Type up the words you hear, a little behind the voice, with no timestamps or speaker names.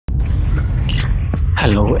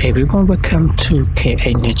Hello everyone, welcome to KA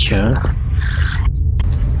Nature.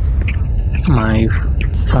 My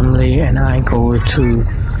family and I go to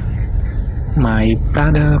my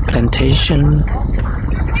brother plantation,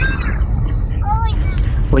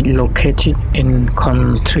 which located in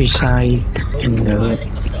countryside in the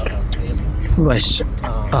west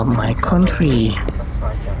of my country.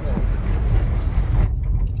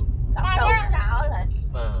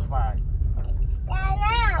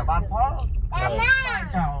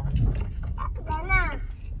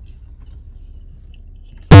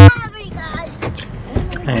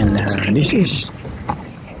 And this is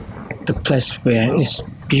the place where it's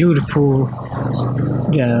beautiful.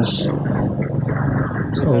 There's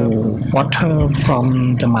water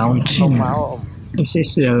from the mountain. This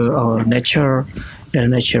is the nature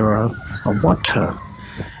of water.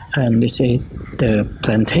 And this is the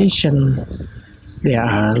plantation. There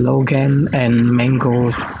are Longan and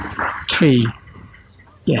mango tree.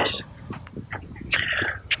 Yes.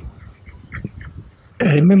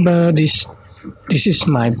 Remember this. This is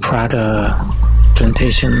my brother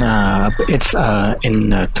plantation. It's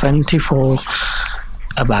in 24,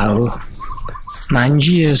 about 9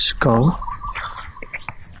 years ago.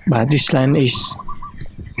 But this land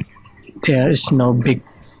there is no big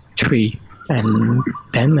tree, and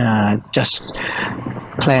then just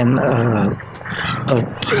plant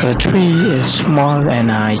a tree is small,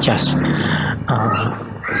 and I just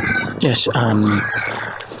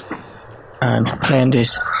plant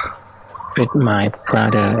this with my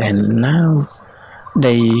brother, and now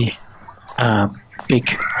they are big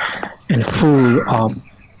and full of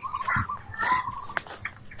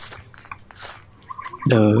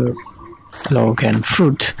the Longan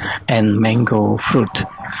fruit and mango fruit,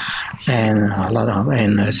 and a lot of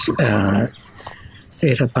it's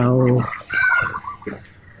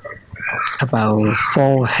about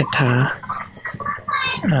 4 hectares.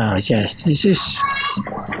 Yes, this is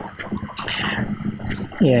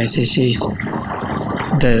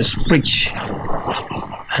the bridge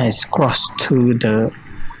has crossed to the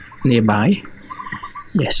nearby.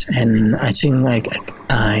 Yes, and I think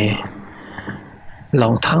I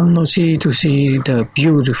long time no see to see the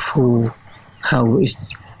beautiful, how is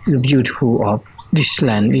the beautiful of this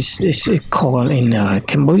land is called in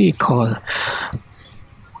Cambodia called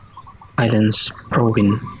Islands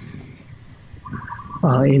Province.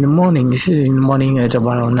 In the morning at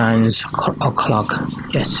about 9 o'clock.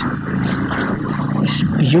 Yes, it's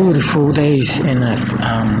beautiful days, and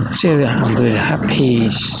I'm very happy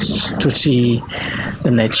to see the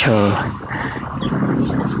nature.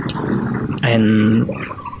 And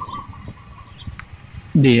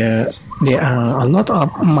there are a lot of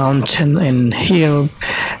mountain and hill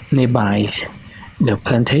nearby the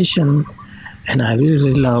plantation, and I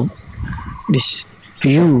really love this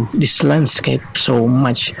view, this landscape so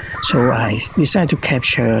much. So I decided to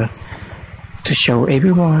capture, to show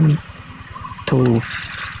everyone, to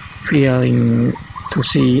see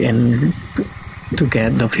and to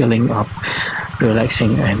get the feeling of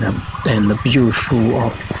relaxing and the beautiful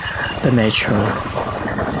of the nature.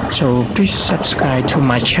 So please subscribe to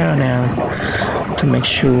my channel to make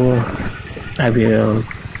sure I will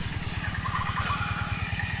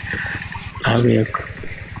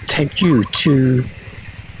take you to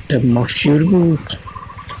the most beautiful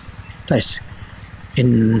place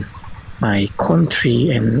in my country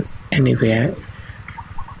and anywhere.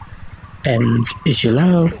 And if you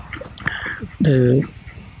love the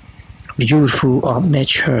beautiful of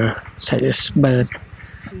nature, such as bird,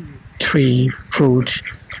 tree, fruit,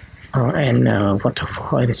 and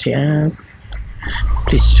waterfall, and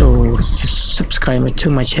please just subscribe to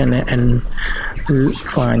my channel and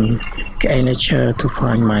find nature to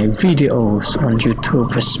find my videos on YouTube,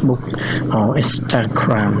 Facebook, or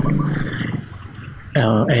Instagram,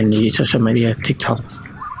 and the social media, TikTok,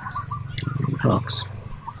 blogs.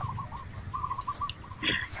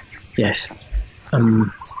 Yes.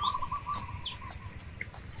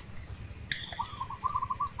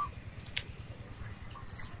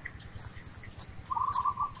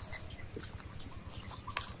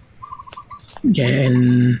 Yeah,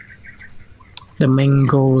 and the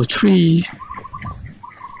mango tree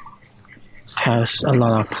has a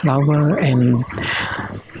lot of flower, and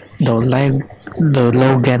the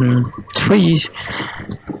Longan tree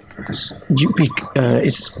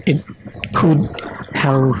it could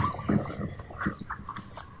help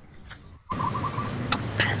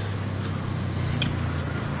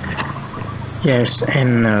yes,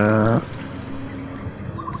 and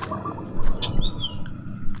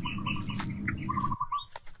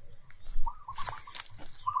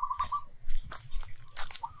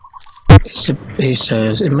it's a It's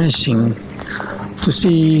amazing to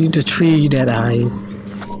see the tree that I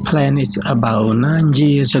planted about 9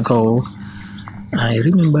 years ago. I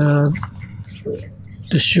remember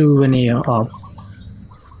the souvenir of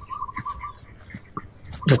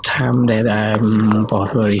the time that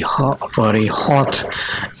was very hot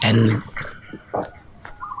and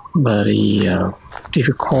very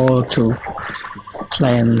difficult to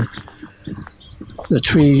plant the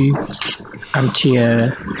tree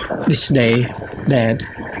until this day, that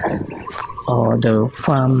or the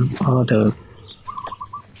farm or the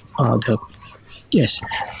yes,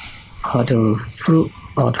 or the fruit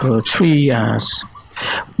or the tree are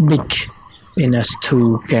big enough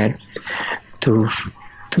to get to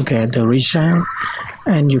get the result.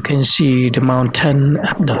 And you can see the mountain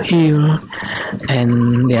up the hill,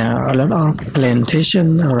 and there are a lot of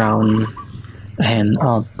plantation around and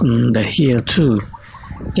up the hill too.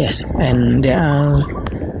 Yes, and there are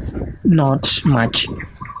not much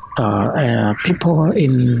people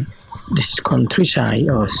in this countryside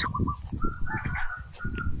also.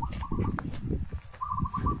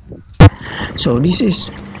 So this is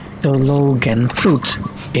the Longan fruit.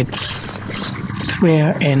 It's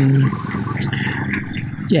sweet and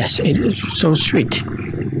yes, it is so sweet.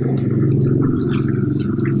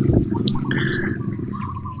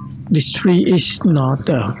 This tree is not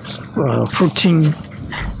fruiting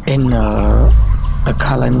in a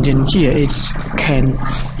calendar year. It can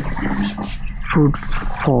fruit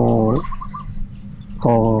for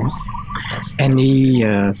any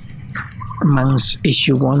months if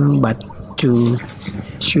you want, but to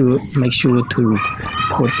make sure to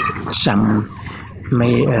put some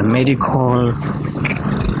medical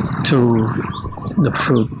to the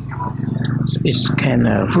fruit. It can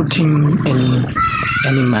fruiting in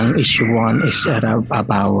any month if you want. It's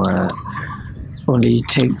about only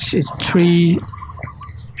takes it three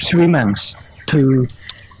months to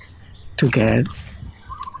get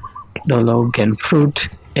the Longan fruit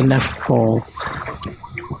enough for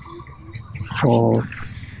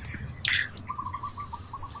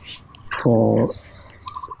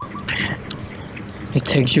it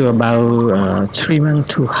takes you about 3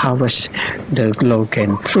 months to harvest the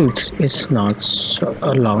Longan fruit. It's not so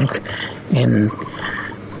long, and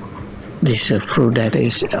this fruit that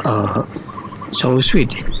is so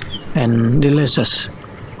sweet and delicious,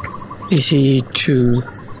 easy to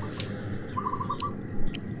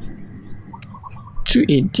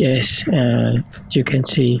eat. Yes, you can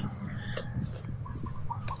see.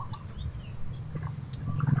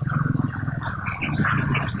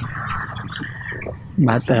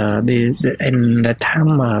 But in the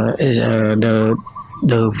time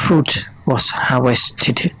the fruit was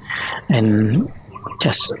harvested, and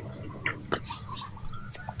just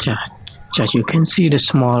you can see the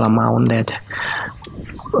small amount that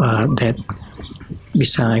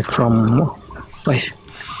beside from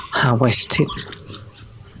harvested.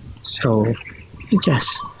 So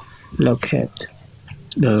just look at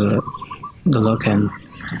the Longan.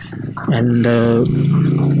 And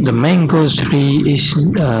the mango tree is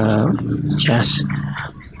just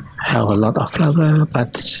have a lot of flower,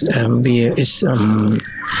 but beer is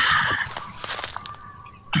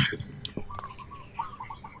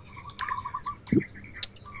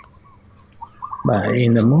but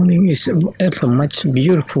in the morning it's much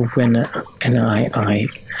beautiful when and I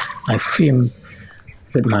film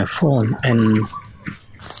with my phone and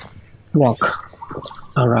walk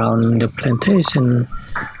around the plantation,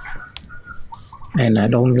 and I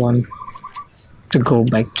don't want to go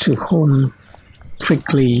back to home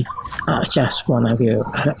quickly. I just want to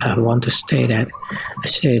I want to stay there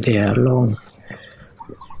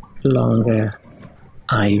longer.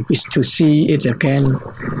 I wish to see it again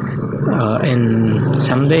and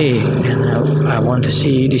someday, and I want to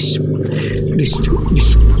see this view,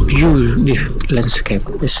 this landscape.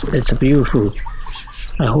 It's beautiful.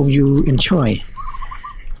 I hope you enjoy.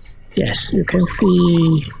 Yes, you can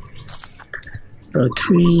see a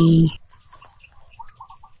tree.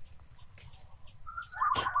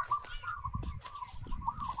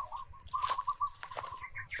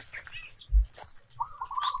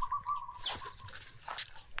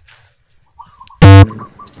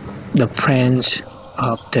 The branch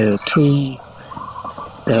of the tree,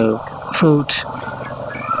 the fruit.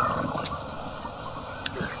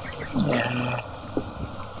 Yeah.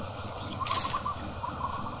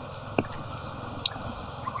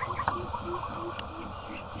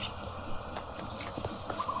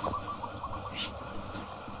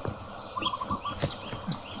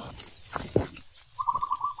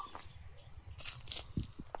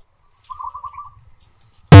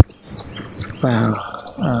 Wow,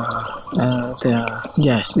 there are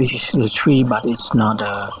Yes, this is the tree, but it's not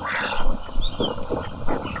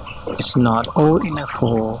old enough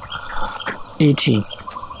for eating.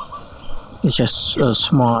 It's just a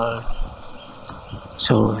small.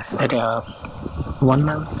 So at 1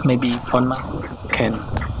 month, maybe 1 month, can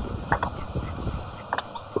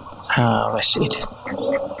harvest it.